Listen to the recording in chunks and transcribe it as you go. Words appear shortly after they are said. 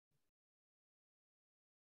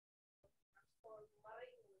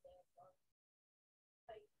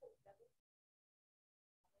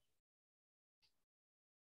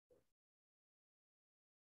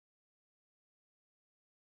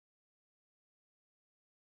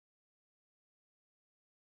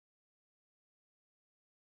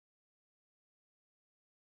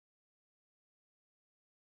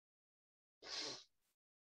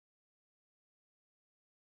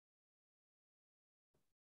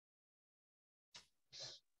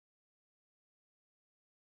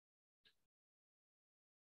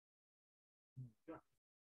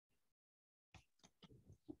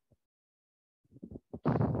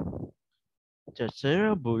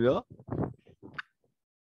자세히 보여?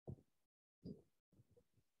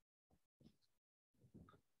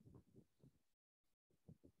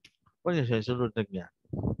 Có sẽ sử dụng được nhỉ?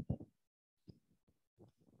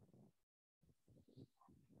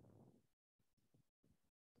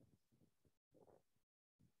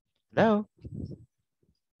 Hello?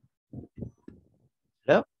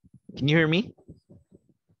 Hello? Can you hear me?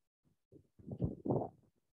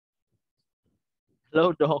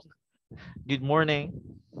 Hello, dog. Good morning.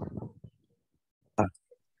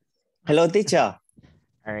 Hello, teacher.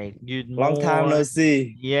 All right. Good Long time no morning.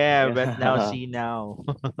 see. Yeah, but now Yeah. see now.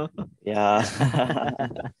 Yeah.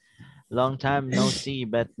 Long time no see,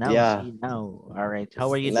 but now Yeah. see now. All right.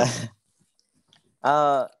 How are you doing?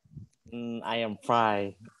 Uh, I am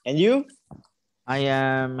fine. And you? I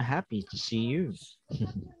am happy to see you.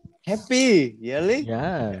 Happy? Really?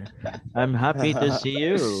 Yeah, I'm happy to see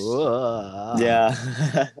you. Yeah.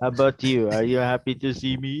 How about you? Are you happy to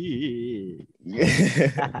see me?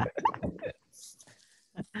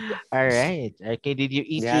 All right. Okay. Did you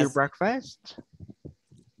eat your Yes. breakfast?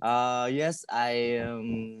 Yes,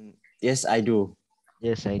 yes, I do.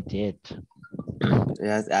 Yes, I did.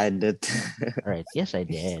 Yes, I did. All right. Yes, I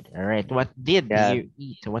did. All right. What did Yeah. you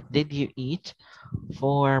eat? What did you eat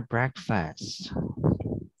for breakfast?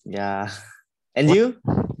 Yeah. And What you?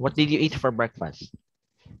 What did you eat for breakfast?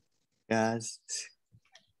 Yes.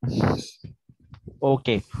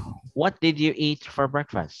 Okay. What did you eat for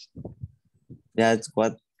breakfast? That's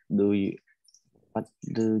do you what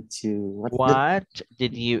do you what did What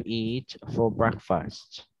did you eat for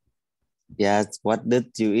breakfast? yes, what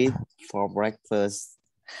did you eat for breakfast?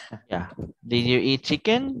 Yeah. Did you eat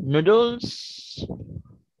chicken, noodles?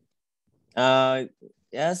 Uh,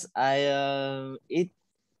 yes, I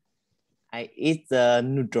eat the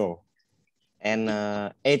noodle and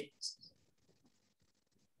ate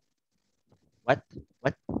What?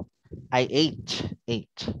 What? I ate. egg,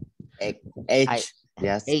 I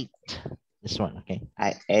yes, ate. This one, okay.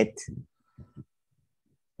 I ate.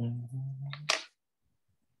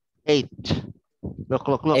 Ate. Look.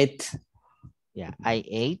 Ate. Yeah, I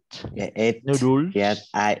ate Yeah, ate. noodles. Yes,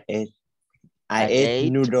 I ate. I I ate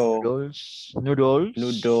ate noodles.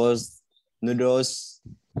 noodles, noodles,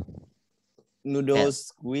 Yeah,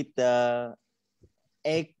 noodles with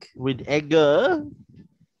egg, with egg.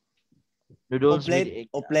 Noodles with omelette, egg.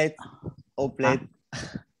 omelette, Huh? omelette,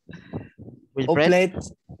 With bread? omelette.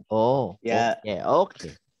 Oh, Yeah. okay,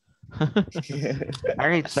 okay. All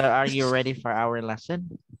right, so are you ready for our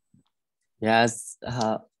lesson? Yes.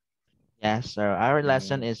 Yes, so our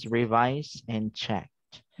lesson Mm, is revise and check.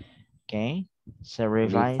 Okay, so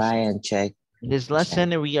revise. Verify and check. In this Check.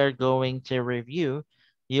 lesson, we are going to review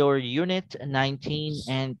your unit 19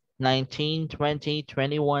 and 19, 20,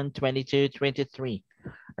 21, 22, 23.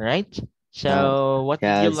 All right. Uh, So what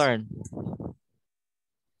did you yes. learn?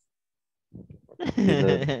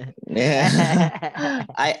 Yeah.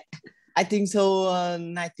 I think so.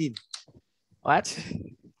 19. What?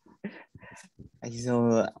 I think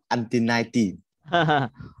so until 19. All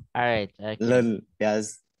right. Okay. Learn.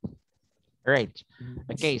 Yes. All right.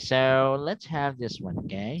 Okay. So let's have this one.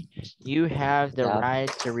 Okay. You have the Yeah. right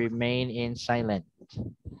to remain in silent.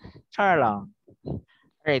 Charlong. All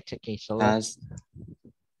right. Okay. So let's. Yes.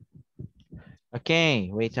 Okay.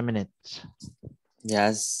 Wait a minute.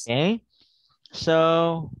 Yes. Okay.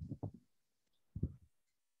 So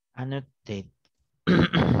annotate.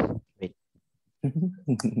 Wait.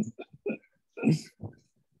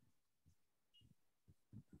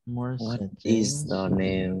 More What is settings. the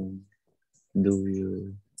name? Do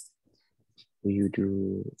you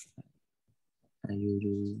do? Are you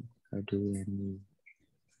do? Are do any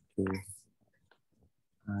do?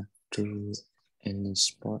 Do any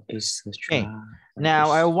sport is a Okay. try? Now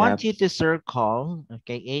I want Yep. you to circle.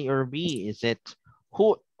 Okay. A or B. Is it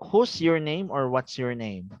who's your name or what's your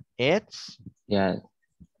name? It's Yeah.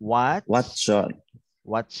 what? What shot?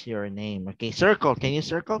 What's your name? Okay. Circle. Can you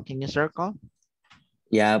circle? Can you circle?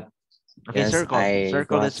 Yep. Okay. Yes. Circle. I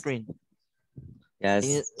Circle the got. screen. Can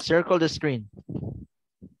you Yes. circle the screen?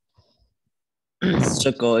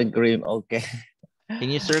 Circle and green. Okay. Can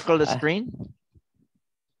you circle the screen?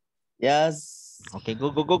 Yes. Okay, go,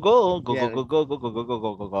 go, go, go, go, go, Yeah. go, go, go, go, go, go,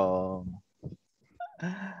 go, go, go.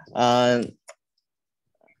 Uh,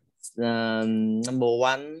 Number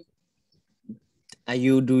one, are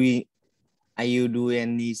you doing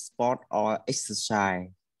any sport or exercise?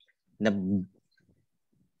 Number B,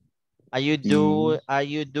 Are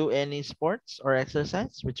you do any sports or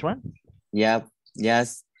exercise? Which one? yep,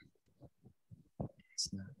 yes.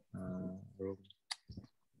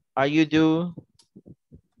 Are you do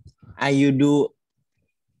Are you do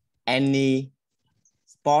any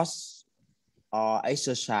sports or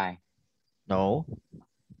exercise? No.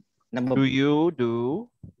 Number, Do you do?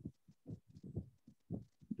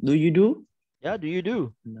 do you do? Yeah, do you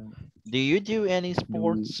do? No. Do you do any Do,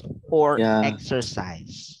 sports or yeah.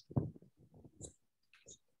 exercise?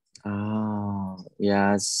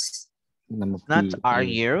 Yes. Number Not B. are A.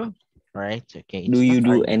 you, right? Okay, Do it's not you are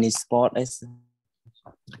do you. any sport?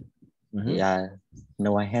 Mhm. Yeah.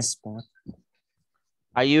 No, I have sport.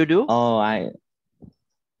 Are you do? Oh,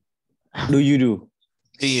 do you do?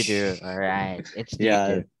 Do you do? All right, it's do you Yeah.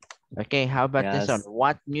 do. Okay, how about this one? Yes.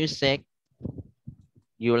 What music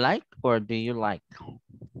you like or do you like?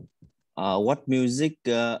 What music?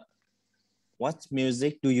 What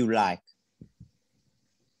music do you like?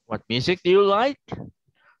 What music do you like?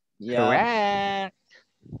 Yeah. Correct.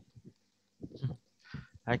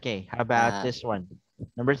 Okay, how about Uh, this one?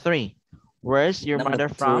 Number 3. Where's your number mother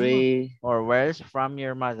from? three. Or where's from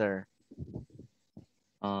your mother?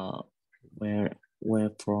 Uh, where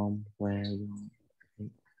from?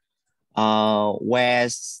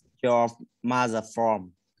 Where's your mother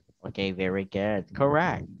from? Okay, very good.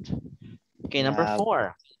 Correct. Okay, number Yeah.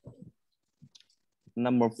 4.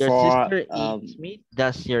 Number Your four. sister eats meat.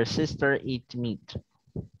 Does your sister eat meat?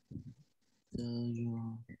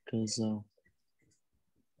 Okay, so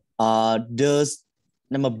does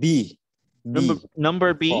number B.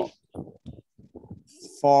 Number B? For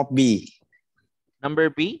for B. Number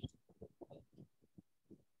B?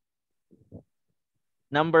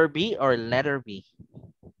 Number B or letter B?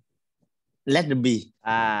 Letter B.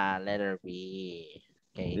 Letter B.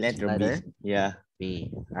 Okay, it's Letter B. letter Yeah.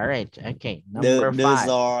 B. All right. Okay, number Does 5.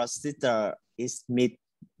 our sister is meet?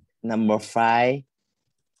 Number 5.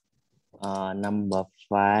 Number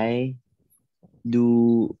 5.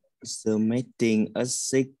 Do the meeting a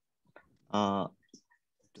sick? Uh,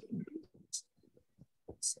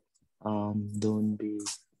 don't be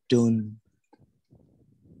don't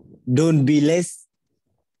don't be less.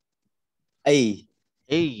 A.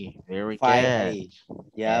 A. Very 5A. good.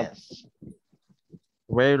 Yep. Yes.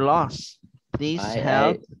 We're lost. Please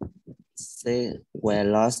help. 5A. Say we're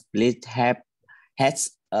lost. Please please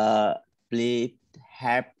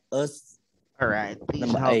help us. All right. Please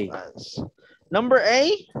Number help A. us. Number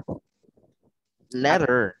A.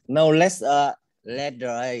 Letter. No, let's letter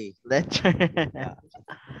A. Letter. Yeah.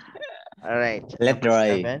 All right. Number Letter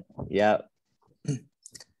A. 7. Yeah.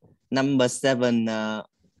 Number 7.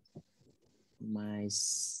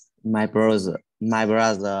 My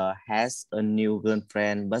brother has a new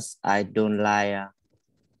girlfriend, but I don't like.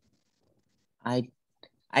 I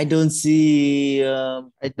I don't see.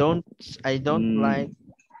 I don't like.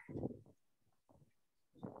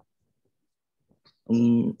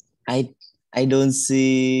 Um, I I don't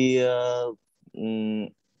see. Um,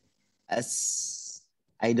 as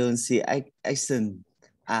I don't see action.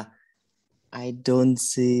 Ah, I don't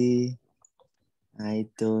see. I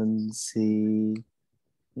don't see.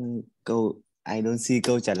 I don't see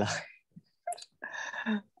câu trả lời.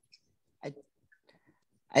 I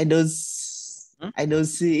I don't. Hmm? I don't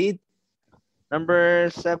see it. Number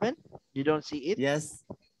 7. You don't see it. Yes.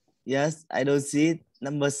 Yes, I don't see it.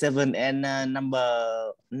 Number 7 and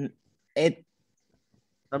number 8.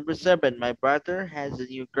 Number 7. My brother has a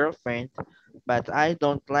new girlfriend, but I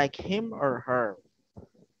don't like him or her.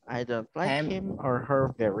 I don't like Ham. him or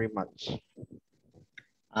her very much.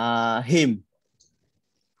 Him.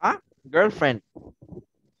 Huh? Girlfriend.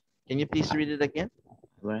 Can you please read it again?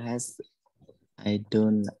 Where has I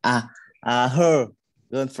don't her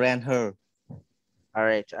girlfriend her. All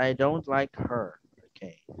right. I don't like her.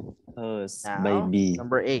 Okay. Hers Now, baby.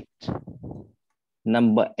 number 8.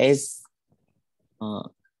 Number 8.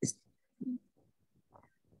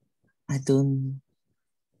 I don't.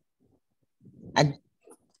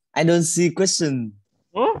 I don't see question.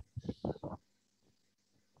 Oh,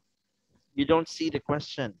 you don't see the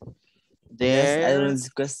question. Yes, I There. don't see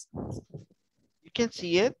question. You can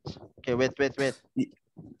see it. Okay, wait.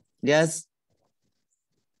 Yes.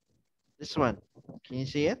 This one. Can you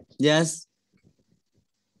see it? Yes.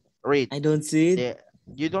 Read. I don't see it. Yeah.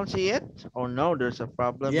 You don't see it? Oh no, there's a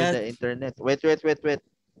problem with Yes. the internet. Wait.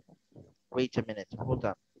 Wait a minute. Hold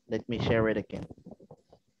up. Let me share it again.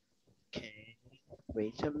 Okay.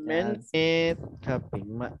 Wait a minute. Yes. Copy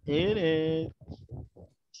my edit.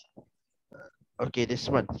 Okay, this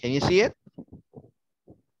one. Can you see it?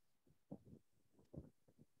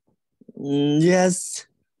 Yes.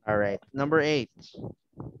 All right. Number 8.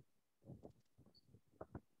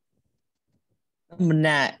 Number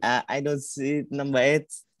 9. I don't see it. Number 8.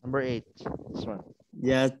 Number 8. This one.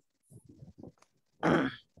 Yes.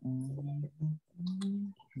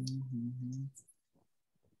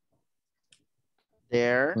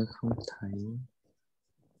 There. Tôi không thấy.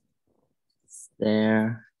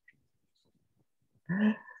 There.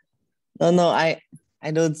 No, I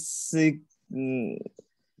don't see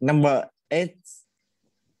number 8.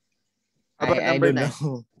 How about I number don't 9?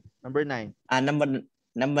 know. Number 9.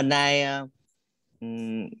 Number 9.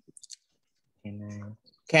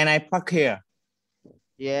 Can I park here?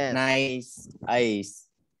 Yes. Nice eyes.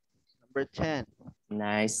 Number 10.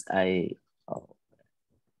 Nice eye. Oh.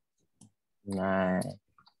 9.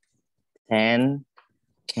 10.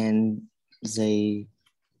 Can they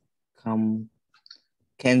come?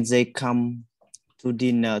 Can they come to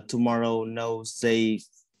dinner tomorrow? No, they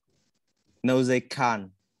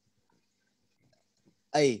can't.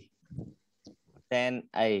 A. 10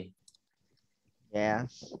 A.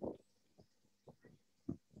 Yes.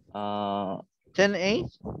 10 10A.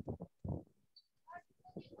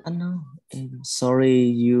 No. Sorry,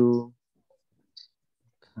 you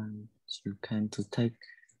can to take.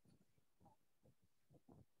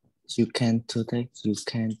 You can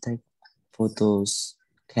take photos.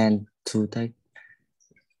 Can to take.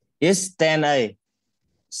 Yes, 10 A.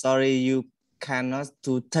 Sorry, you cannot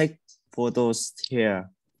to take photos here.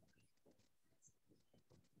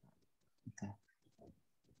 Okay.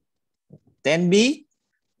 10 B.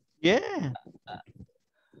 Yeah.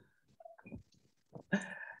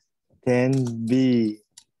 10 B.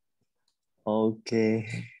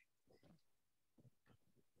 Okay.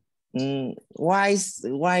 Why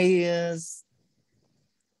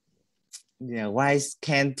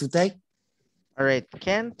can to take? All right.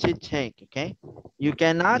 Can to take. Okay. You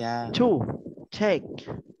cannot to take.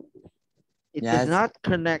 It does not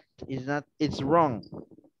connect. It's wrong.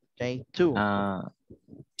 Okay. To.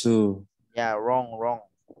 To. Yeah. Wrong.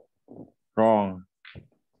 Wrong.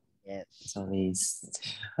 Yes. Sorry.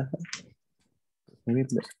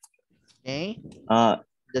 Okay.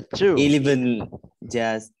 The 2. 11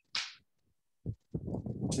 just.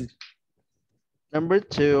 Number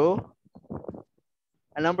 2.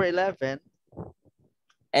 And number 11.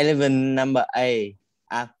 11 number A.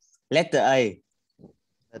 Letter A.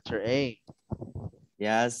 Letter A.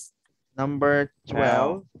 Yes. Number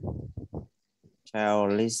 12.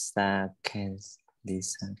 12. Lisa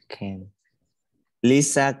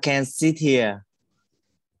can sit here.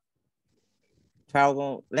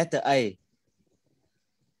 12 letter A.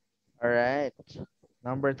 All right.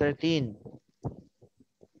 Number 13.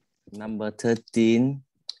 Number 13.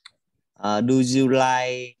 Do you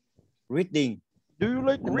like reading? Do you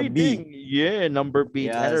like number reading? B. Yeah, number B.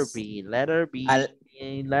 Yes. Letter B. Letter B.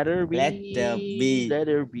 Letter B. Letter B.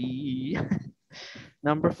 Letter B.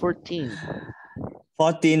 Number 14.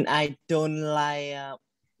 14. I don't like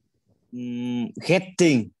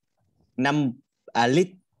getting.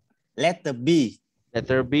 Letter B.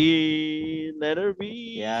 Letter B. Letter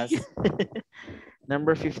B. Yes.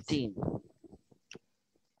 Number 15.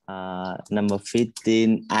 Number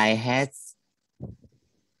 15. I hate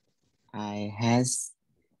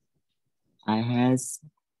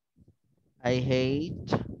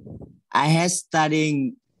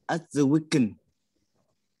studying at the weekend.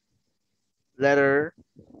 Letter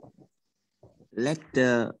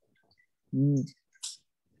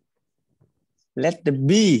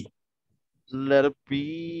B. Letter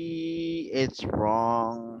B. It's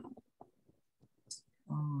wrong.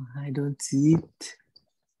 Oh, I don't see it.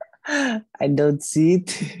 I don't see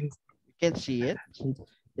it. You can see it.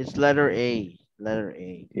 It's letter A. Letter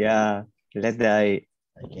A. Yeah, letter A.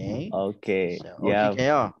 Okay. Okay. So, Yeah. okay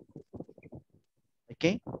kayo.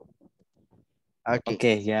 Okay. Okay.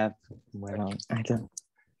 Okay. Yeah. Well, I don't.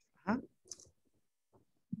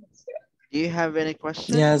 Do you have any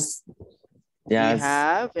question? Yes. Do you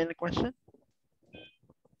have any question?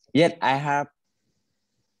 Yes, I have.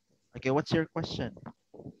 Okay, what's your question?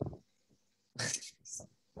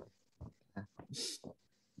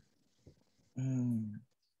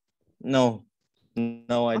 No,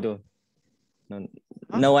 I don't. No,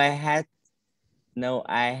 Huh? no, I have. No,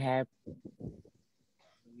 I have.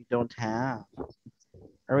 You don't have.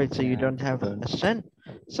 All right, so you don't have a question.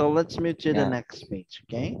 So let's move to the next page,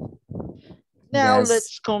 okay? Now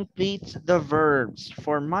let's complete the verbs.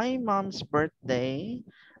 For my mom's birthday,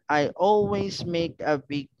 I always make a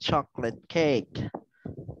big chocolate cake.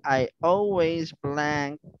 I always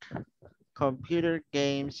blank computer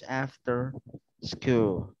games after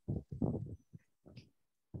school.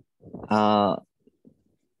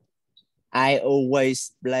 I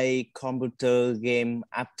always play computer game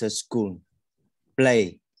after school.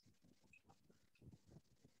 Play.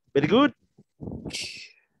 Very good.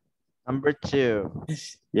 Number 2.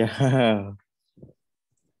 Yeah.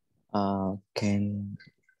 Can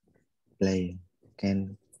play.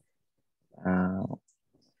 Can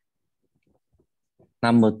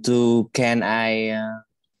Number 2, can I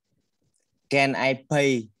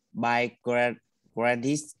pay by credit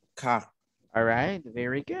card? All right,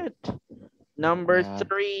 very good. Number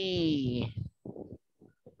 3.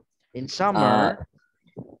 In summer.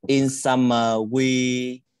 In summer,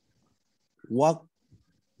 we walk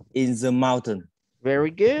in the mountain.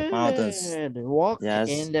 Very good. Mountains. Walk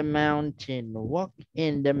in the mountain. Walk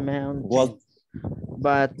in the mountain. Walk.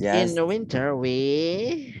 But in the winter,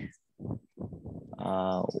 we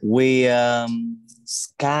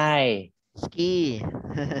ski. Ski.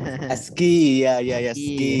 Ski. Yeah.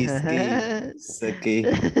 Ski.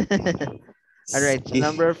 All right. So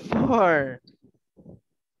number 4.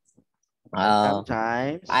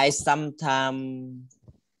 Sometimes. I sometimes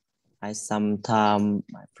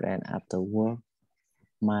my friend after work.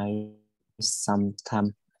 I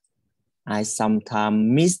sometimes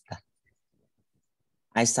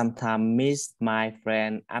miss my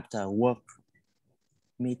friend after work.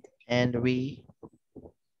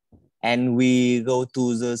 And we go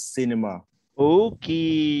to the cinema.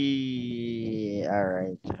 Okay. All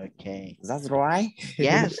right. Okay. That's right.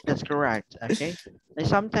 Yes, that's correct. Okay. I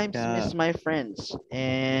sometimes miss my friends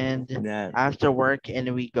and after work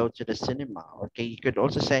and we go to the cinema. Okay. You could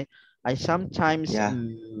also say I sometimes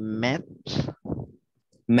met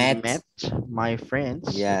my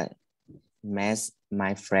friends. Yeah. Met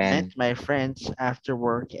my friends after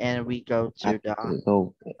work and we go to the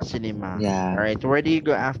cinema. Yeah. All right. Where do you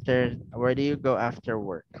go after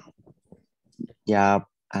work? Yeah,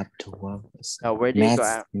 after work. Where do you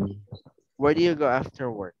go? Where do you go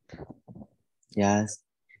after work? Yes.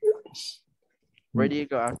 Where do you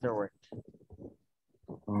go after work?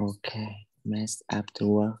 Okay. Mess after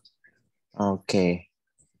work. Okay.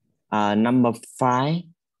 Number 5.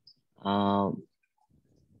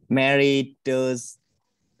 Mary doesn't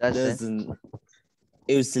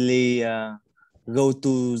usually go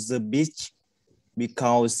to the beach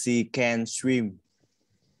because she can swim.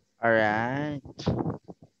 All right.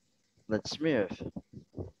 Let's move.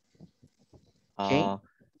 Okay.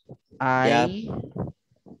 I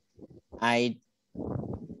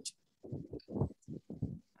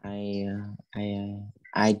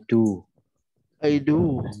do.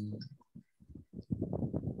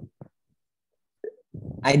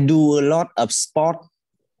 I do a lot of sport.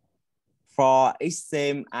 For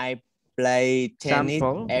example, I play tennis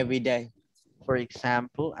every day. For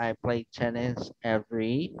example, I play tennis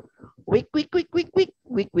every week.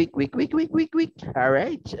 All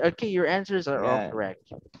right. Okay, your answers are all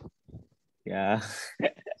correct. Yeah.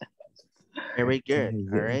 Very good.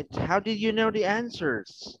 All right. How did you know the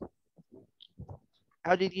answers?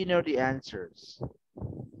 The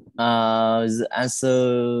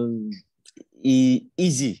answer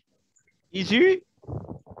easy. Easy?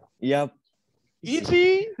 Yep.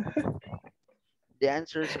 Easy? The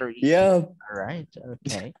answers are easy. Yep. All right.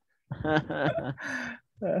 Okay.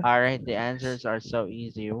 All right. The answers are so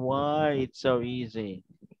easy. Why it's so easy?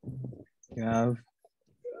 Yeah.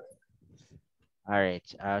 All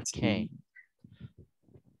right. Okay.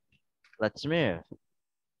 Let's move.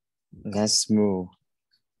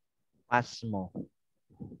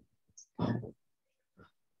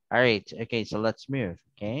 All right. Okay. So let's move.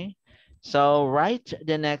 Okay. So write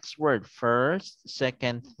the next word first,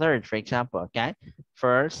 second, third, for example. Okay.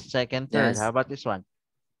 First, second, third. How about this one?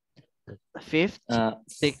 Fifth,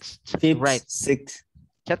 sixth, right. Sixth.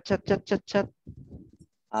 Chat. Chat.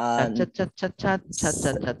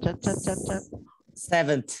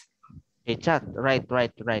 Seventh. Okay, chat. Right.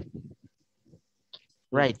 Right.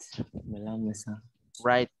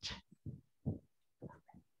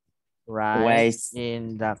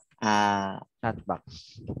 In the chat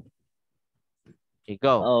box. Okay,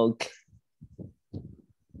 go. Okay.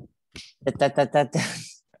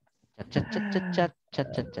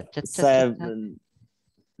 Seven.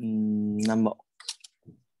 Number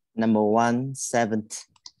 1, seventh.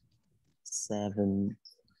 Seventh.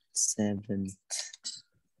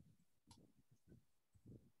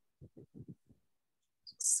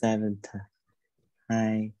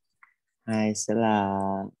 Hai sẽ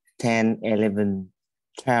là 10, 11,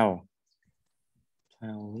 12.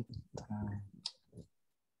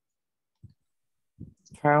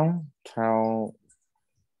 12.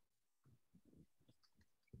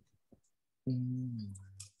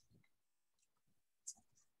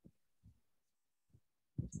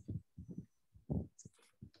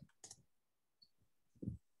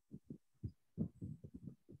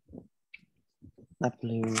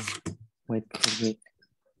 Wait.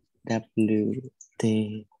 W,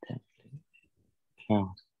 T,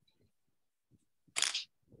 W.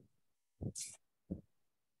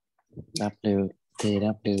 W T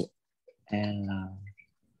W L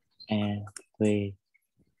N V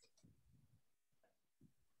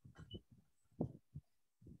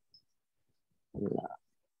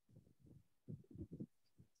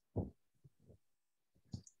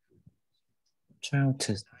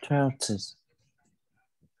trousers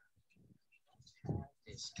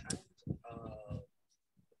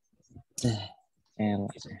L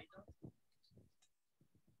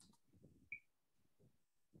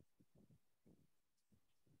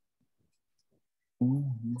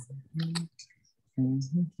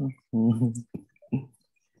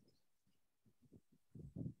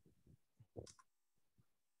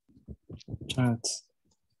trousers.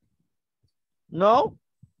 No?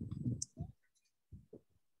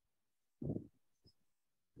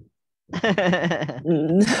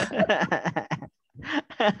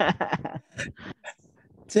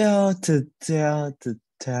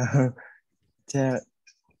 Tell.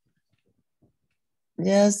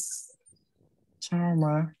 Yes,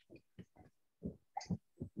 Charma.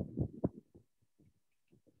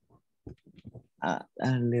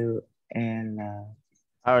 L and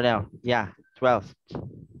Oh no, yeah, 12.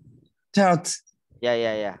 Tout.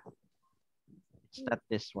 Yeah. It's not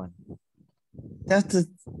this one. That's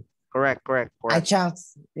Correct. I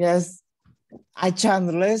chance. Yes, I chance.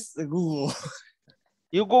 Let's Google.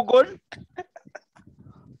 You Google?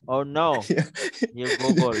 Oh no, you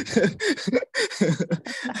Google.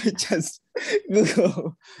 I just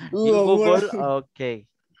Google. You Google? Google. Okay.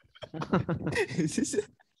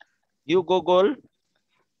 You Google?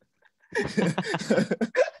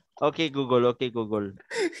 Okay, Google.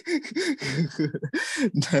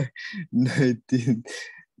 19,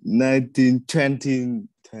 19, 20,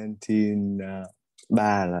 20,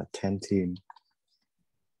 ba là 20.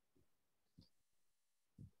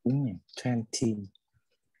 20.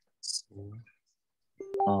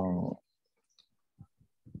 Oh,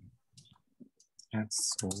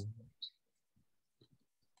 that's so.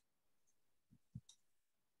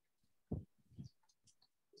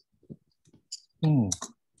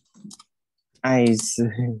 I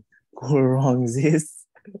go wrong this.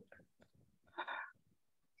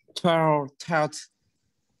 12,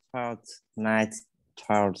 9,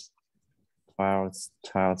 12, 12,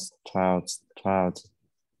 12, 12, 12,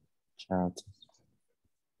 12,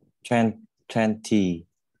 20, 20,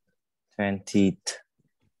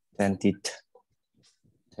 20,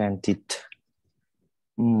 20.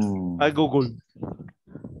 I Google.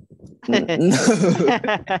 No.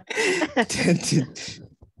 20,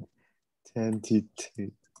 20,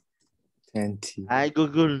 20. I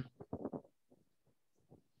Google.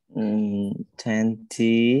 20,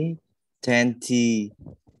 20, 20,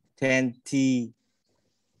 20,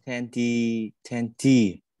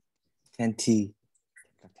 20, 20,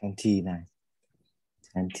 29,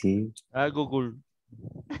 20. I Google.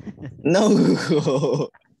 No.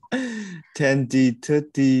 20,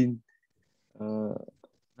 13.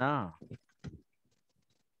 No.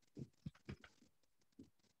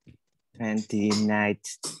 29,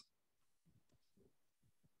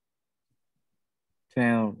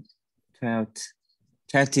 12, 12,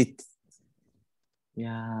 30.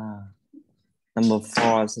 Yeah. Number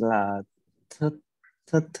 4 là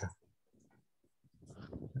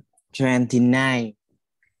 29,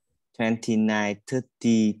 29,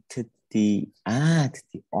 30, 30.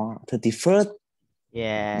 31st.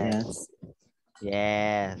 Yes.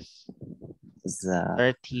 The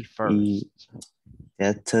 31st.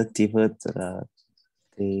 Yeah, 31st là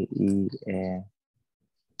T-I-E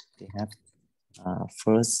TH.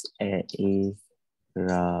 First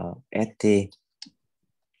E-R-S-T.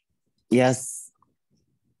 Yes.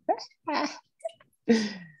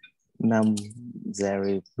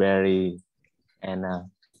 Very and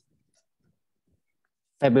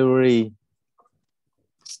February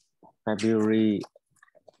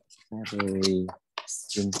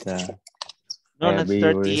winter. No, that's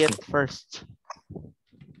February 30th first.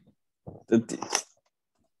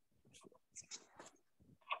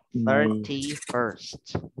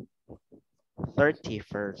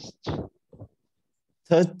 31st.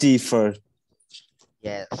 31st.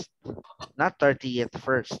 Yes. Not 30th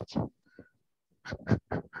first.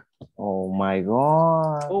 Oh my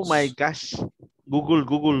god. Oh my gosh. Google.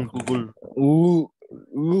 Ooh.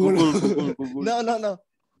 Google. No.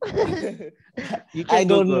 You can I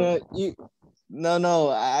don't Google. No,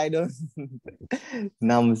 I don't.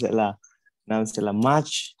 Năm sẽ là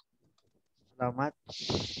March.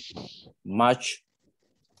 March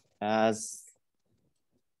as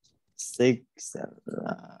 6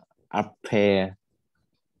 April.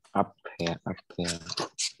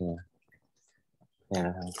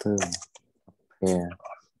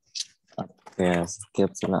 Yes, tiếp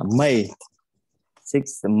là May.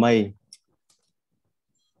 6 May.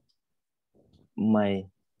 May.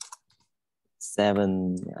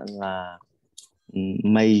 7 là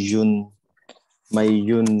May, June. May,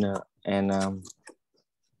 June and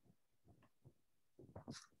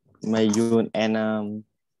May, June and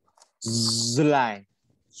July.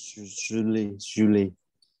 July.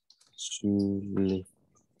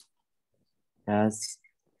 Yes.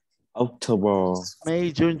 October.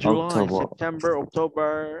 May, June, July, October. September,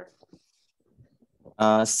 October.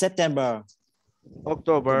 September.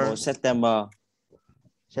 October. September.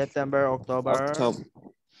 September, October.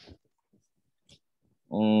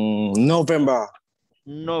 November.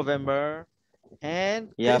 November.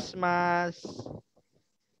 And Yep. Christmas.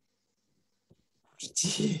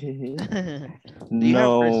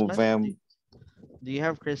 November. Do you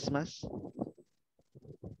have Christmas?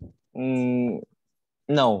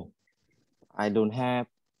 No, I don't have.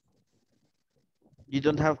 You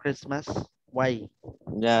don't have Christmas? Why?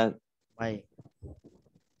 Yeah. Why?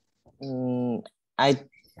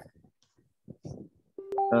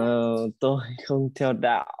 Tôi không theo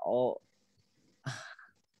đạo.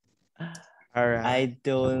 Alright. I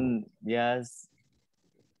don't. Yes.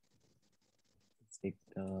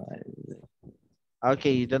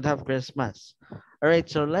 Okay, you don't have Christmas. All right,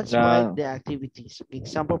 so let's write the activities.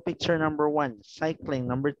 Example picture number 1, cycling.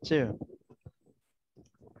 Number 2.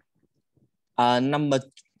 Number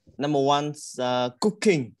 1's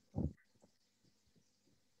cooking.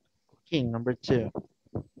 Cooking. Number 2.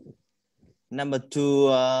 Number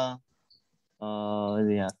 2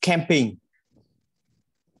 camping.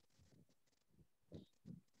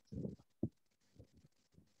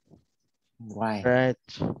 Right.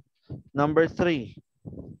 Number 3.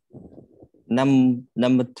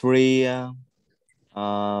 Number 3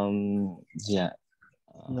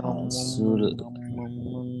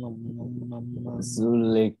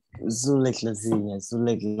 du lịch là gì nhỉ? Du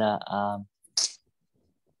lịch là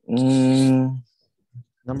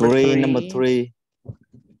number 3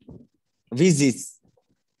 visit.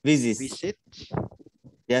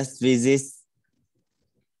 Yes, visit.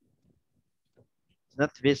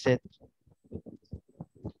 Not visit.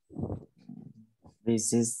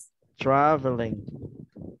 Visit. Traveling.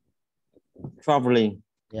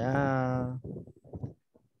 Yeah.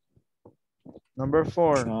 Number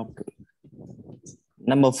 4.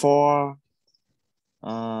 Number 4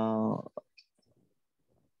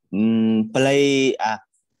 play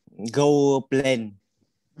go plane.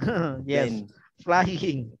 Yes.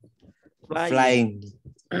 Plane. Flying.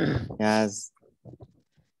 Yes.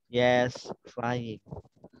 Yes, flying.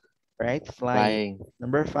 Right? Flying.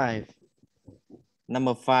 Number 5.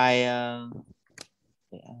 Number 5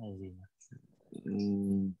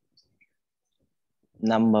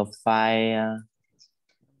 number 5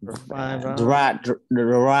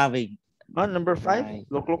 driving. Oh, number 5.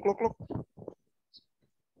 Look.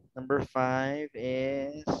 Number 5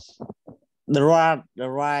 is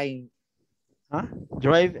drawing. Huh?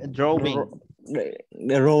 Drawing. Drawing.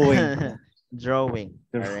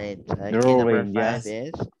 All right. Okay, number 5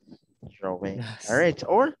 is drawing. Yes. All right.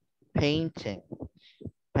 Or painting.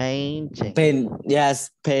 Yes,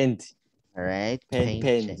 paint. All right.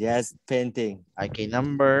 Paint. Yes, painting. Okay,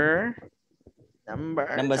 number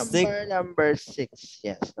 6.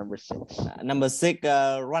 Yes, number 6. Number 6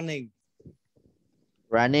 running.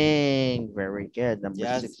 Very good. Number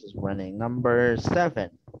 6 is running. Number 7.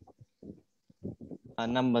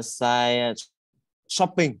 Number 7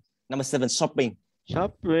 shopping. Number 7 shopping.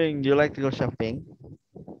 Do you like to go shopping?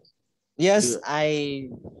 Yes, I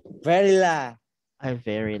very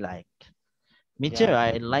like. Me too.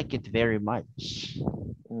 I like it very much.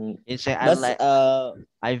 You say I like.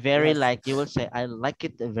 You will say I like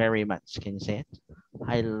it very much. Can you say it?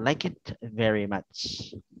 I like it very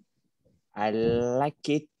much. I like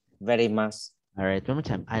it very much. All right, one more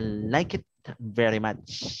time. I like it very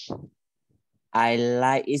much. I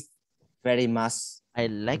like it very much. I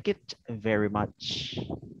like it very much.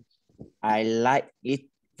 I like it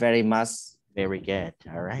very much. Very good.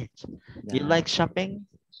 All right. Yeah. You like shopping?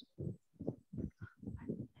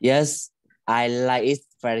 Yes, I like it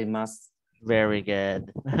very much. Very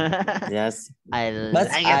good. Yes. But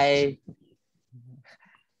I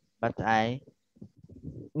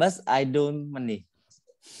don't money.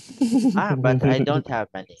 But I don't have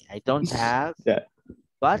money. I don't have. Yeah.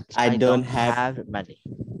 But I don't have money.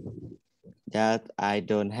 That I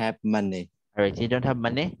don't have money. All right. You don't have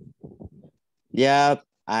money? Yeah,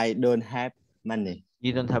 I don't have money.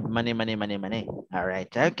 You don't have money. All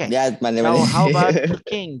right. Okay. Yeah, money. So how about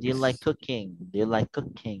cooking? Do you like cooking?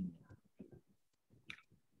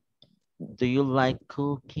 Do you like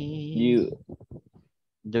cooking?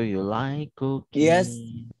 Do you like cooking?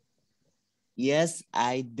 Yes,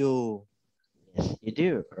 I do. Yes, you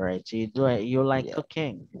do. All right. So you like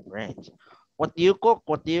cooking, right? What do you cook?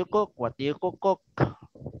 What do you cook? What do you cook?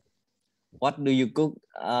 What do you cook?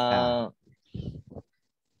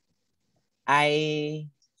 I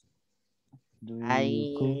do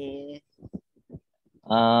you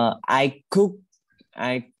cook?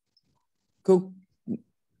 I cook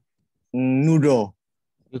noodle.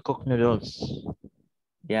 You cook noodles.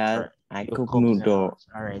 Yeah, I cook noodle.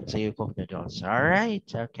 All right, so you cook noodles. All right,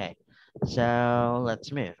 okay. So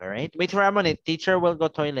let's move. All right, wait for a minute. Teacher will go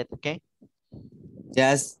toilet. Okay.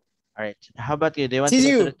 Yes. All right. How about you? Do you want to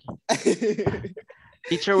go to the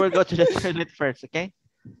teacher will go to the toilet first? Okay.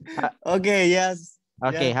 Okay. Yes.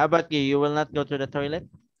 Okay. Yes. How about you? You will not go to the toilet?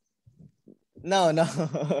 No.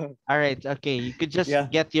 All right. Okay. You could just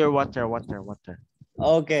get your water.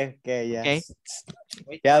 Okay. Yes. Okay.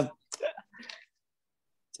 Wait. Yep.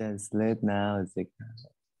 Translate now.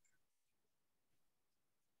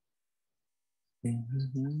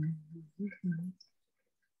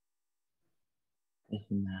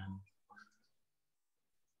 Now.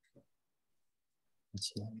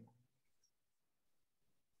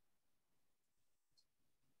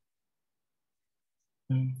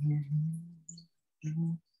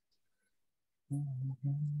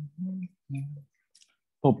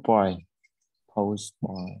 Oh boy. Post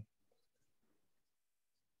boy.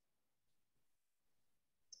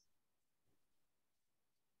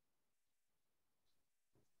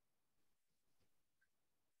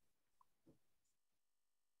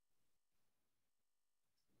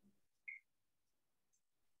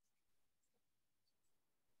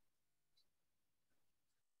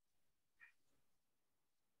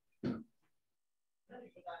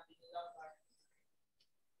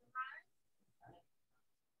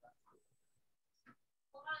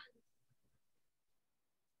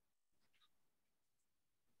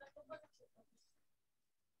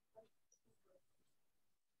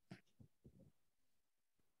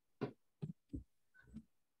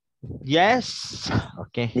 Yes.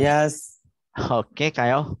 Okay. Yes. Okay,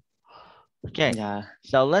 Kyle. Okay. Yeah.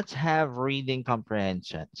 So let's have reading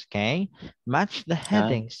comprehensions. Okay. Match the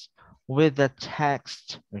headings with the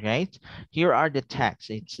text. Right. Here are the texts.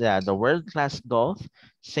 It's the world-class golf,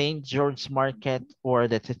 St. George's Market, or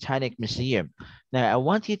the Titanic Museum. Now I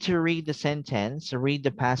want you to read the sentence, read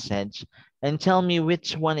the passage, and tell me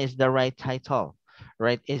which one is the right title.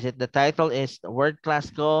 Right? Is it the title is World-Class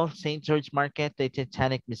Golf, St. George's Market, the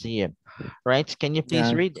Titanic Museum? Right? Can you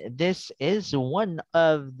please read? This is one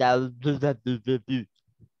of the.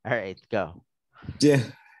 All right, go. Yeah.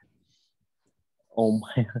 Oh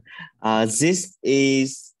my. This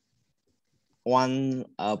is one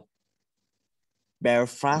of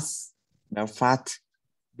Belfast.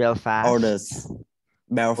 Orders.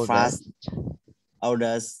 Belfast.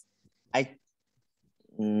 Orders.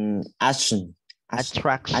 Action.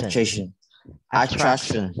 Attraction.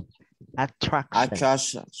 Attraction.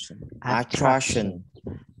 Attraction. Attraction.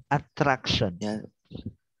 Attraction. Yeah.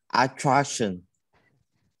 Attraction.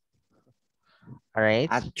 All right.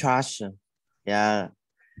 Attraction. Yeah.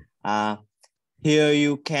 Here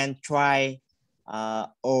you can try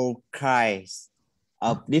all kinds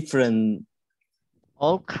of different.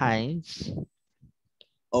 All kinds.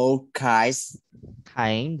 All kinds.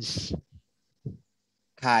 Kinds.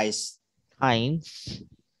 Kinds. Kinds.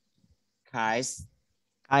 Kinds.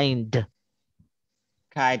 Kind.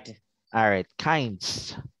 Kind. All right.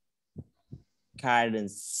 Kinds.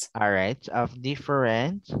 Kindness. All right. Of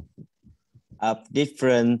different.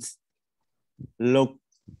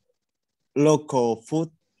 Local food.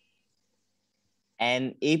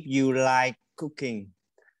 And if you like cooking,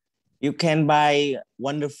 you can buy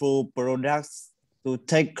wonderful products to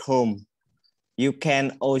take home. You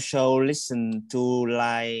can also listen to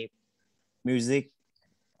live music.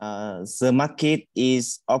 The market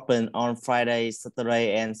is open on Friday,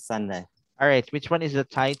 Saturday, and Sunday. All right. Which one is the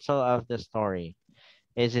title of the story?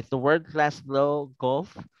 Is it the world-class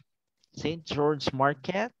golf, St. George's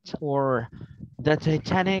Market, or the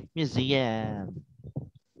Titanic Museum?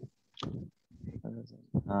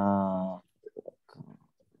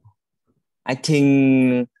 I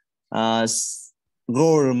think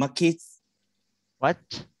Gold Market.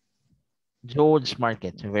 What? George's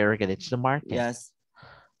Market. Very good. It's the market. Yes.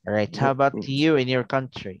 All right. How about you in your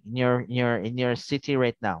country, in your city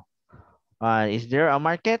right now? Is there a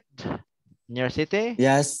market in your city?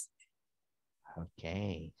 Yes.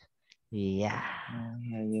 Okay. Yeah.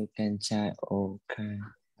 You can try. Okay.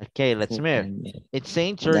 Okay, let's move. It's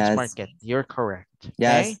St. George's Market. You're correct. Okay.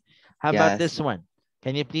 Yes. How about this one?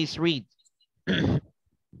 Can you please read?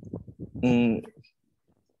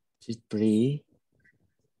 Please.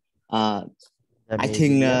 I The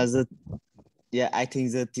think museum. I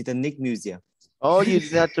think the Titanic Museum. Oh, you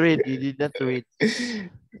did not read. You did not read.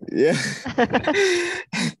 Yeah.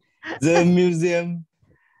 the museum.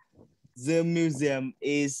 The museum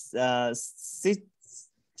is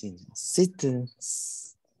Situated.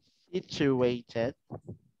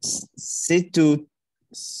 situ,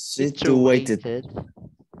 situated. Situated.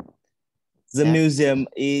 The Next. museum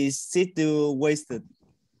is situated.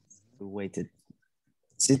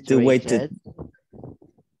 Situated.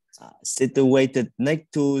 Situated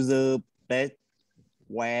next to the place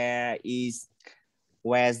where this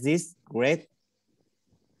great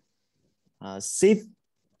ship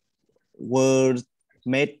were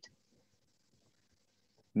made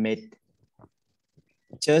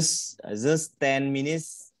just 10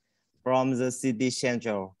 minutes from the city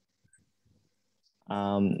center.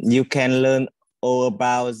 You can learn all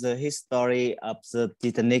about the history of the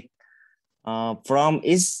Titanic from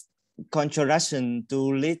its construction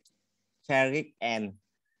to lead carriage, and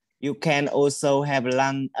you can also have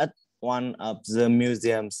lunch at one of the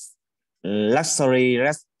museum's luxury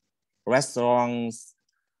restaurants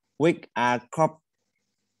with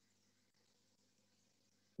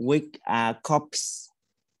copies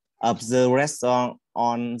of the restaurant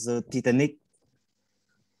on the Titanic.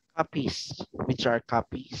 Copies. Which are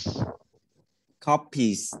copies?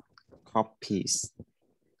 Copies.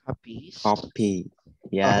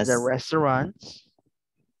 Yes. Of the restaurants.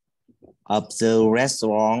 Of the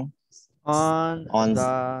restaurant on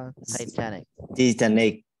the Titanic.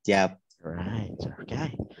 Titanic. Yep. Right.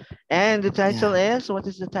 Okay. And the title is, what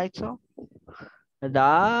is the title?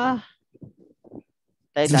 The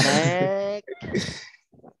Titanic.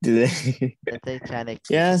 The Titanic.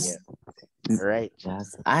 Yes. Right.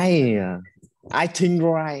 Yes. I think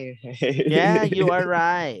right. Yeah, you are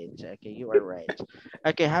right. Okay, you are right.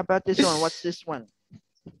 Okay, how about this one? What's this one?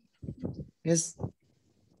 Yes.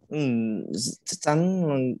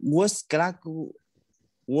 Chắn world class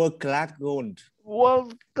gold.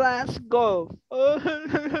 World class golf. Oh,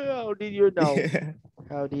 how did you know?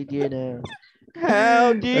 How did you know?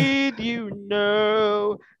 How did you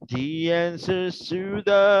know the answers to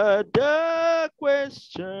the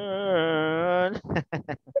question?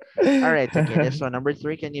 All right, okay, this one, number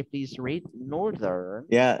 3, can you please read? Northern.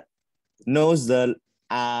 Yeah, Northern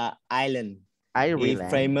Island. Ireland.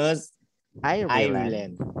 Famous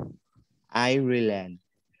Ireland.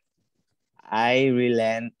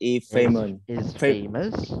 Ireland is famous. Is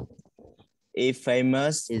famous. Is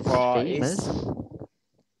famous Is for famous.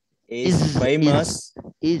 Is famous.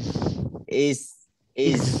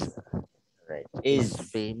 Right. Is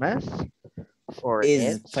famous for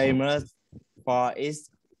is its famous for its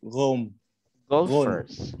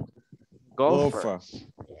golfers. Golfers.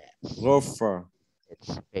 Yes. Golfer.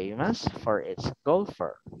 It's famous for its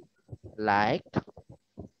golfer. Like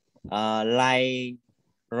Rory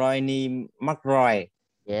McIlroy.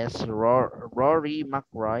 Yes, Rory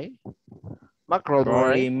McIlroy.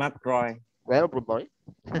 Rory McIlroy. Well, boy.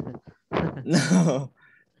 No,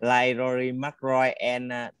 like Rory McIlroy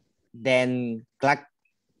and Dan Clark.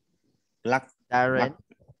 Darren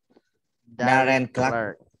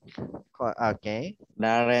Clark. Okay.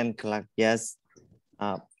 Darren Clark, yes.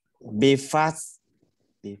 Belfast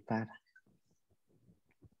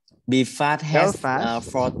has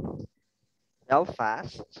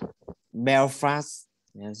Belfast,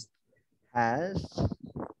 yes.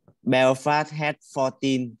 Belfast had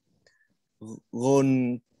 14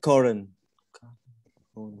 golf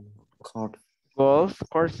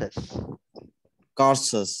courses.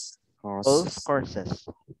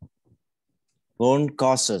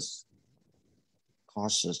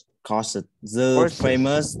 The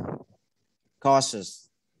famous courses.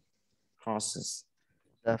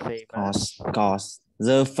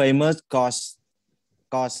 The famous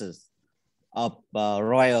courses of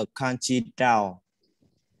Royal Country Down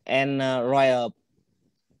and Royal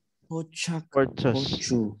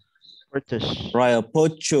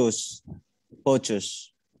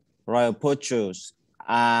Royal Portus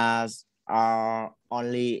are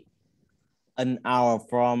only an hour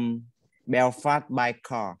from Belfast by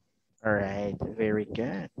car. All right, very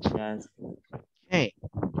good. Yes. Okay.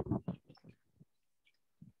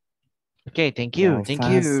 Okay, thank you. Belfast.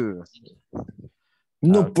 Thank you.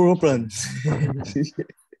 No problem.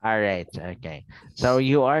 All right, okay. So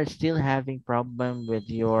you are still having problem with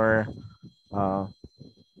your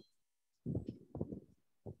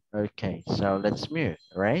okay, so let's move,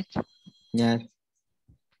 right? Yeah.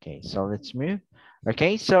 Okay, so let's move.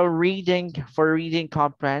 Okay, so for reading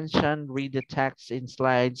comprehension, read the text in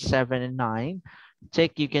slides 7 and 9.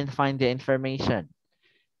 You can find the information.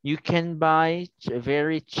 You can buy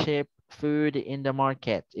very cheap food in the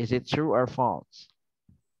market. Is it true or false?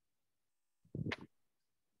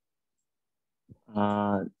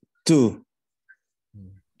 Two.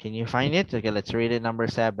 Can you find it? Okay, let's read it, number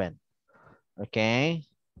 7. Okay.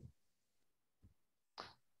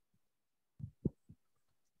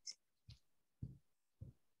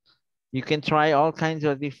 You can try all kinds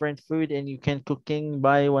of different food and you can cooking,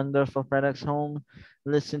 buy wonderful products home,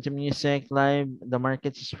 listen to music live. The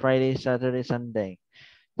market is Friday, Saturday, Sunday.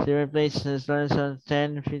 Zero places less than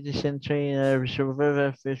 10, 50 century, all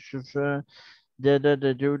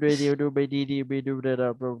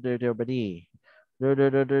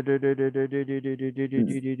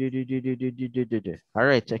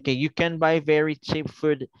right, okay, you can buy very cheap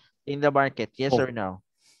food in the market, yes or Oh, no?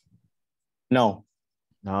 no,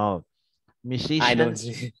 No. I don't Musicians,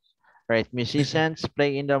 see. right, musicians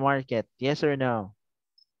play in the market, yes or no?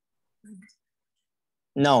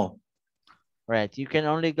 No. Right, you can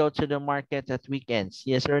only go to the market at weekends,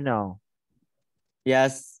 yes or no?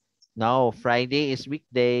 Yes. No, Friday is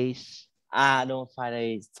weekdays. No,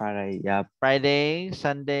 Friday, yeah. Friday,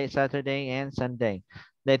 Sunday, Saturday, and Sunday.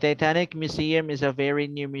 The Titanic Museum is a very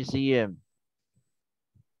new museum.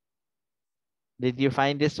 Did you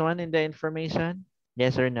find this one in the information?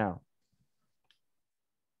 Yes or no?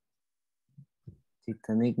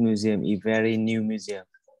 Titanic Museum is very new museum.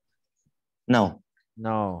 No.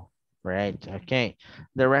 No. Right, okay.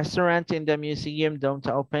 The restaurant in the museum don't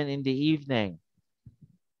open in the evening.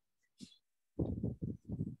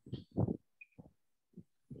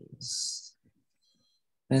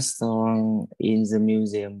 Restaurant in the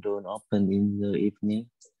museum don't open in the evening.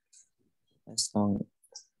 Restaurant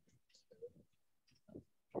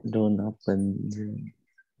don't open.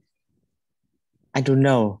 I don't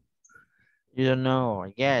know. You don't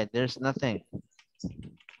know. Yeah, there's nothing.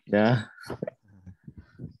 Yeah.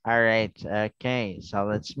 All right, okay, so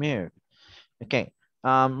let's move. Okay,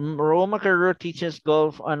 Roma Carew teaches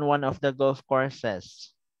golf on one of the golf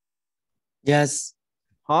courses. Yes.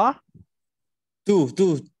 Huh? Two.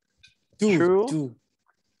 True?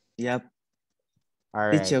 Yep. All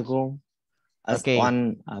right. Teacher go as Okay,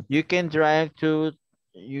 one. you can drive to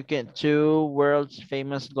world's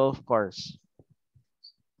famous golf course.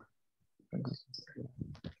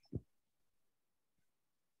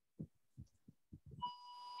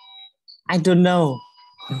 I don't know.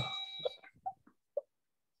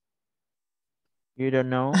 You don't I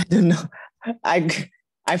know? don't know. I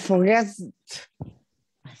I forget.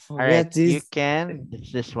 I All right, forget you this. can.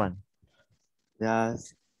 It's this one.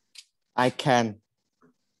 Yes, I can.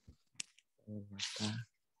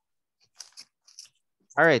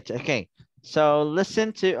 All right, okay. So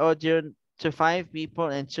listen to audio to 5 people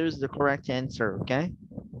and choose the correct answer, okay?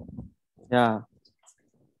 Yeah.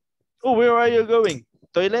 Oh, where are you going?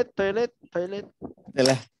 Toilet, toilet, toilet.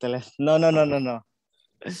 Tele. No.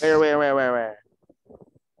 Where?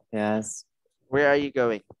 Yes. Where are you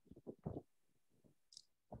going?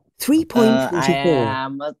 I 3.44.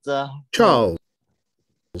 am at the Charles.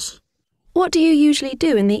 What do you usually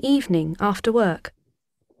do in the evening after work?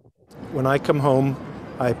 When I come home,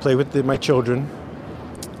 I play with my children,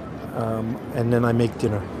 and then I make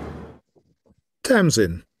dinner.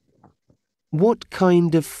 Tamsin. What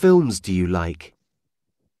kind of films do you like?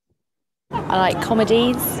 I like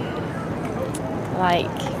comedies. I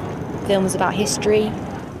like films about history.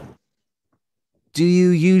 Do you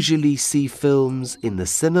usually see films in the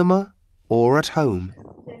cinema or at home?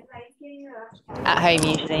 At home,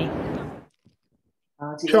 usually.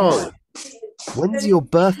 Charlie. When's your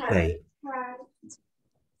birthday?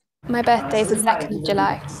 My birthday is the 2nd of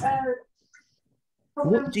July.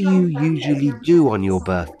 What do you usually do on your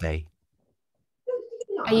birthday?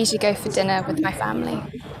 I usually go for dinner with my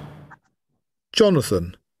family.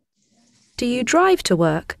 Jonathan. Do you drive to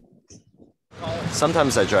work?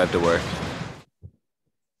 Sometimes I drive to work.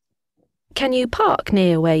 Can you park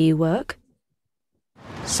near where you work?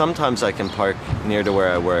 Sometimes I can park near to where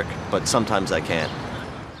I work, but sometimes I can't.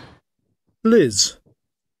 Liz.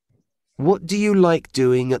 What do you like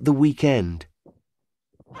doing at the weekend?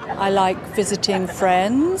 I like visiting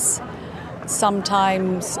friends,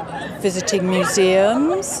 sometimes visiting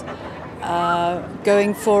museums,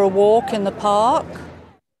 going for a walk in the park.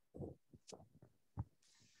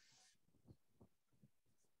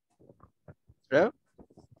 Hello?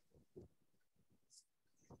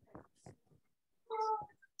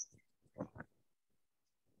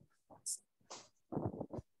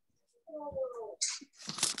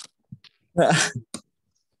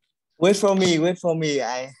 Wait for me.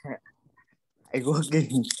 I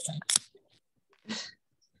working.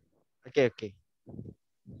 Okay.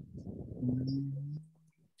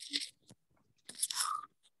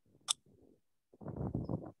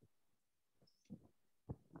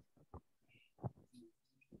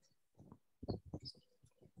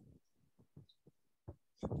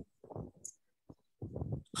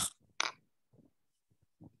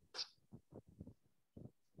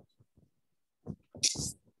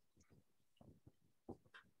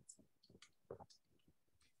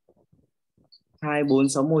 Hai bốn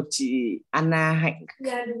sáu một chị Anna Hạnh.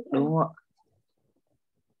 Dạ, Đúng không ạ?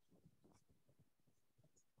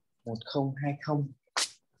 1020.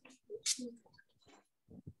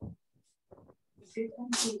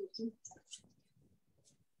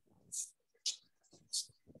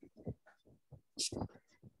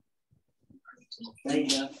 Đây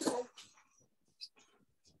nhá.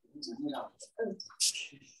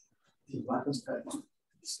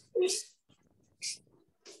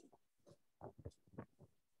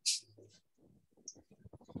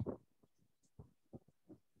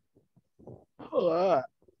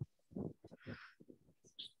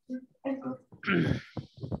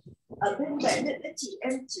 Ở bên bạn định chị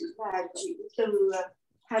em chỉ là chuyển từ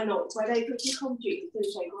Hà Nội qua đây thôi chứ không chuyển từ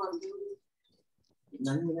Sài Gòn đâu.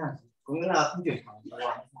 Nói như nào? Có nghĩa là không chuyển thẳng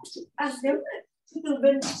À nếu từ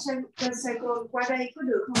bên Sài Gòn qua đây có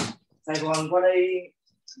được không? Sài Gòn qua đây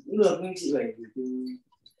cũng được, nhưng chị phải gửi từ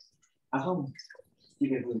không, chị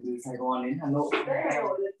phải gửi từ Sài Gòn đến Hà Nội.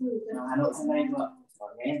 Hà Nội sang đây thôi ạ.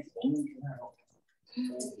 Còn em cũng đến Hà Nội.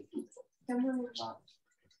 Cảm ơn.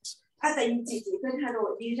 Tại vì chị chỉ bên Hà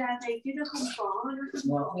Nội đi ra đây chứ nó không có.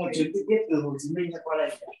 Nó không có chuyến trực tiếp từ Hồ Chí Minh qua đây.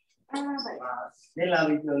 Vậy. Nên là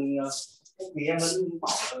bình thường thì em vẫn bỏ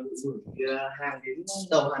gửi hàng đến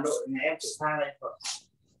đầu Hà Nội, nhà em chuyển sang đây rồi.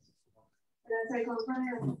 Sài Gòn qua đây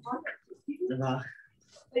là có. Vâng.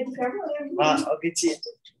 Vậy thì cảm ơn em. Vâng, ok chị.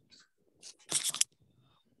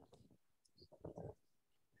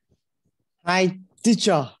 Hi,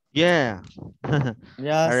 teacher. Yeah.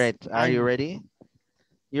 Yes. All right. Are you ready?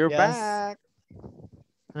 You're back.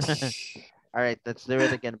 All right, let's do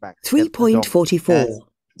it again back. 3.44.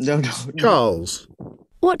 No. Charles.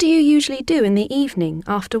 What do you usually do in the evening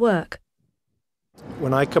after work?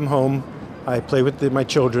 When I come home, I play with my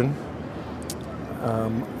children,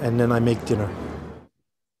 and then I make dinner.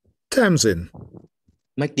 Tamsin.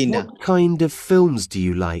 Make dinner. What kind of films do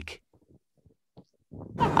you like?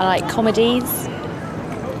 I like comedies.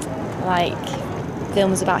 I like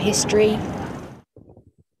films about history.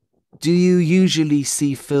 Do you usually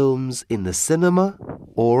see films in the cinema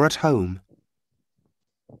or at home?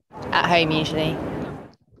 At home, usually.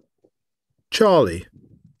 Charlie.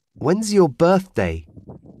 When's your birthday?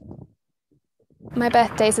 My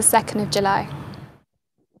birthday's the 2nd of July.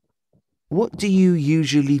 What do you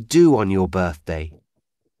usually do on your birthday?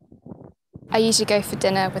 I usually go for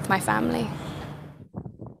dinner with my family.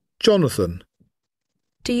 Jonathan.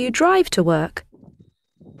 Do you drive to work?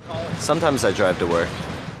 Sometimes I drive to work.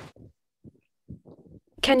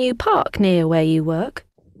 Can you park near where you work?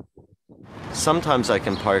 Sometimes I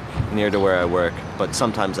can park near to where I work, but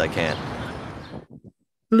sometimes I can't.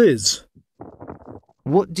 Liz.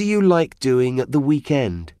 What do you like doing at the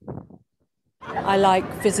weekend? I like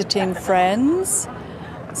visiting friends,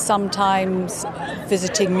 sometimes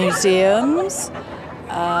visiting museums,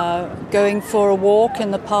 going for a walk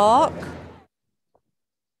in the park.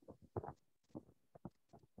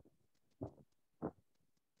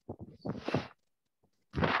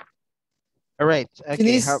 All right. Okay.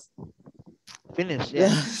 Finish. Finish.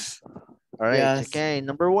 Yeah. All right. Yes. Okay.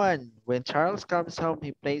 Number 1. When Charles comes home,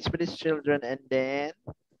 he plays with his children, and then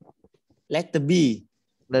Letter B.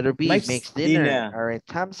 letter B makes dinner. All right.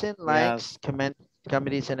 Tamsin likes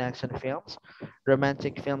comedies and action films,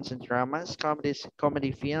 romantic films and dramas,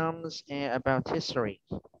 comedy films about history.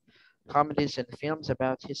 Comedies and films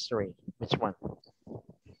about history. Which one?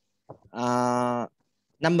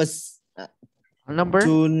 Number?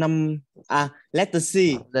 Letter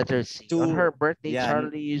C. Letter C. On her birthday,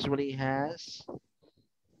 Charlie usually has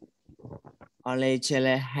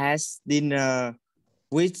dinner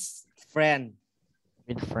with friends.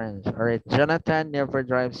 With friends. All right. Jonathan never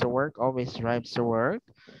drives to work, always drives to work.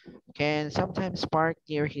 Can sometimes park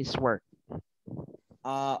near his work.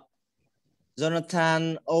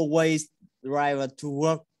 Jonathan always drive to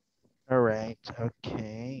work. All right.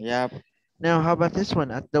 Okay. Yep. Now, how about this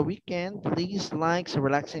one? At the weekend, Liz likes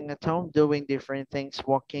relaxing at home, doing different things,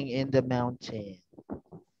 walking in the mountain.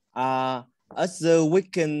 At the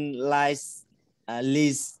weekend, Liz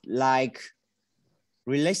like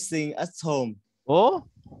relaxing at home. Oh?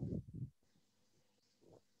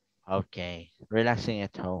 Okay, relaxing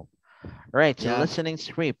at home. All right, so Yeah. listening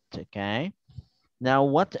script, okay? Now,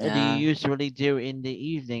 what do you Yeah. usually do in the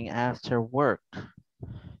evening after work?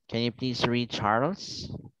 Can you please read, Charles?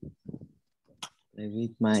 I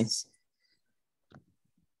read my.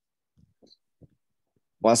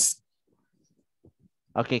 What's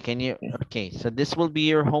Okay, can you? Okay, so this will be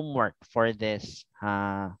your homework for this.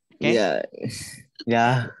 Okay. Yeah.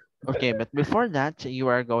 Yeah. Okay, but before that, you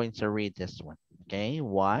are going to read this one. Okay,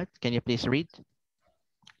 what? Can you please read?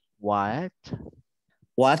 What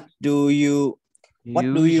What do you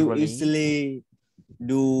usually usually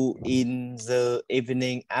do in the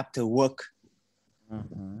evening after work?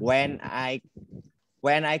 Mhm.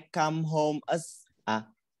 When I come home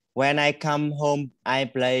when I come home, I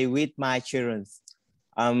play with my children.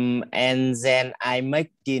 And then I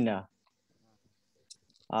make dinner.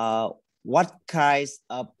 What kinds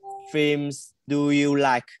of films do you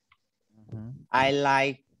like? Mhm. I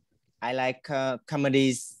like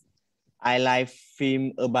comedies. I like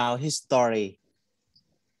film about history.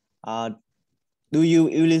 Do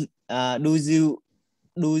you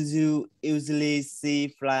usually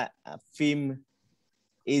see film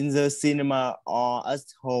in the cinema or at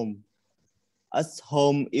home? At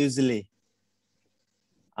home usually.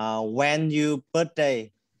 When your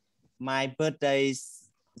birthday, my birthday is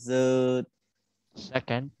the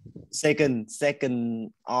Second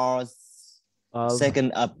second or of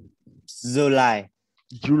 2nd of July.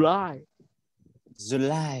 July.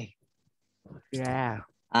 July. Yeah.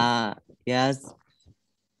 Yes.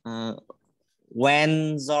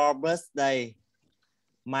 When your birthday?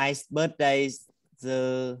 My birthday is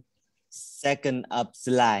the 2nd of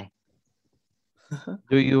July.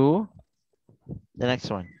 Do you? The next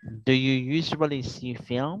one. Do you usually see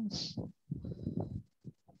films?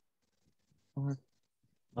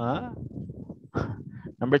 Huh?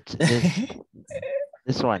 Number two,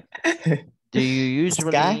 this one. Do you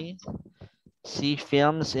usually see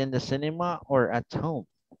films in the cinema or at home?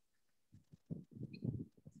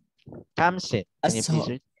 Tamsit, can you please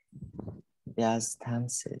read? Yes,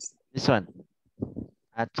 Tamsit. This one.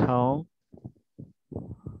 At home.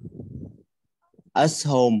 At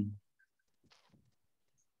home.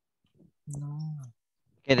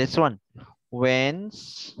 Okay, this one.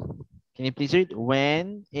 When's, can you please read?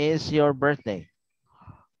 When is your birthday?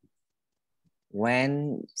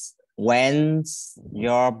 When's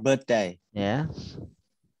your birthday? Yes.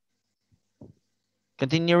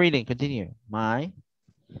 Continue reading, continue. My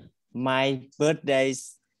birthday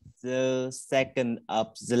is the 2nd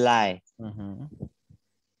of July. Mhm.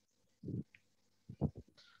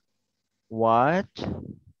 What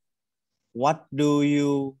do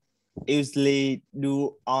you usually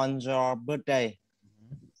do on your birthday?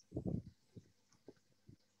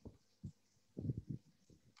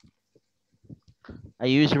 I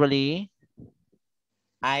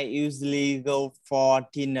usually go for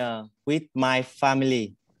dinner with my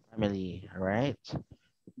family. All right.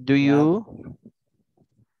 Do you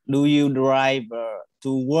drive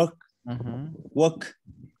to work? Mhm. Work.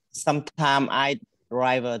 Sometimes I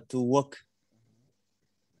drive to work.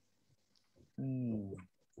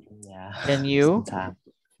 Yeah. Can you? Sometimes.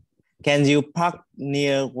 Can you park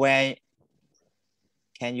near where?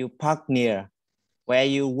 Can you park near where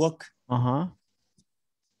you work?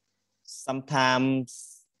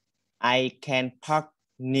 Sometimes I can park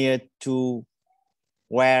near to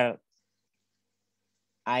where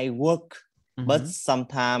I work, but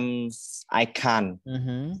sometimes I can't.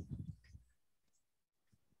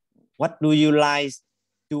 What do you like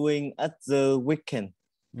doing at the weekend?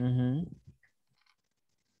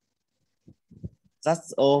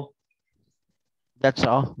 That's all. That's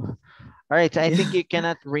all. All right. I think you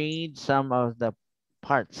cannot read some of the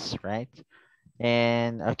parts, right?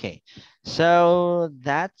 And okay, so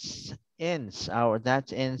that ends our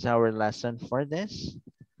lesson for this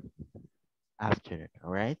afternoon. All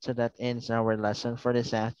right, so that ends our lesson for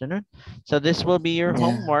this afternoon. So this will be your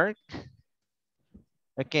homework.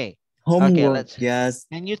 Okay. Homework. Okay, let's. Yes.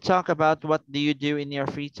 Can you talk about what do you do in your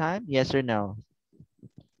free time? Yes or no?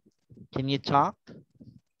 Can you talk?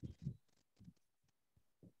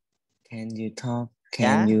 Can you talk?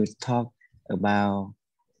 Can you talk about?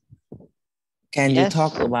 Can you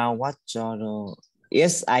talk about what genre?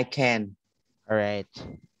 Yes, I can. All right.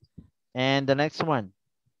 And the next one.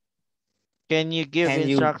 Can you give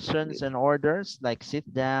instructions and orders like sit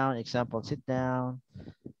down, example, sit down,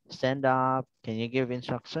 stand up? Can you give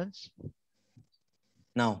instructions?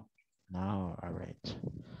 No. No, all right.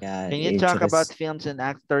 Yeah. Can you talk about films and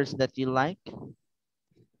actors that you like?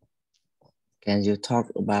 Can you talk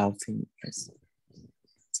about films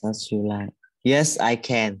that you like? Yes, I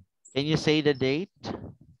can. Can you say the date?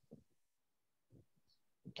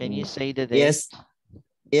 Can you say the date? Yes.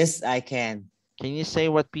 Yes, I can. Can you say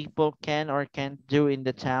what people can or can't do in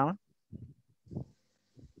the town?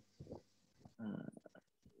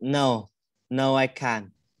 No, I can't.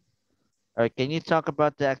 Or can you talk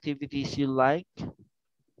about the activities you like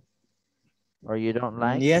or you don't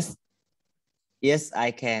like? Yes, I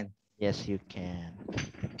can. Yes, you can.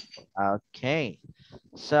 Okay,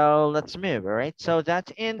 so let's move. All right, so that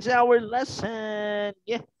ends our lesson.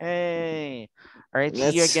 Yay! All right,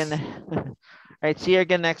 see you again. All right, see you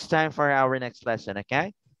again next time for our next lesson.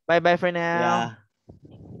 Okay, bye for now.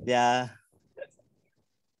 Yeah.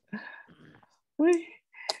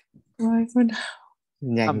 Bye for now.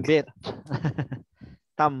 Tạm biệt.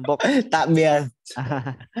 Tambok. Tạm biệt.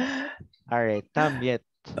 All right, tạm biệt.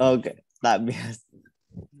 Okay, tạm biệt.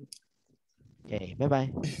 Okay, bye.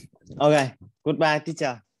 Okay, goodbye,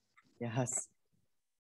 teacher. Yes.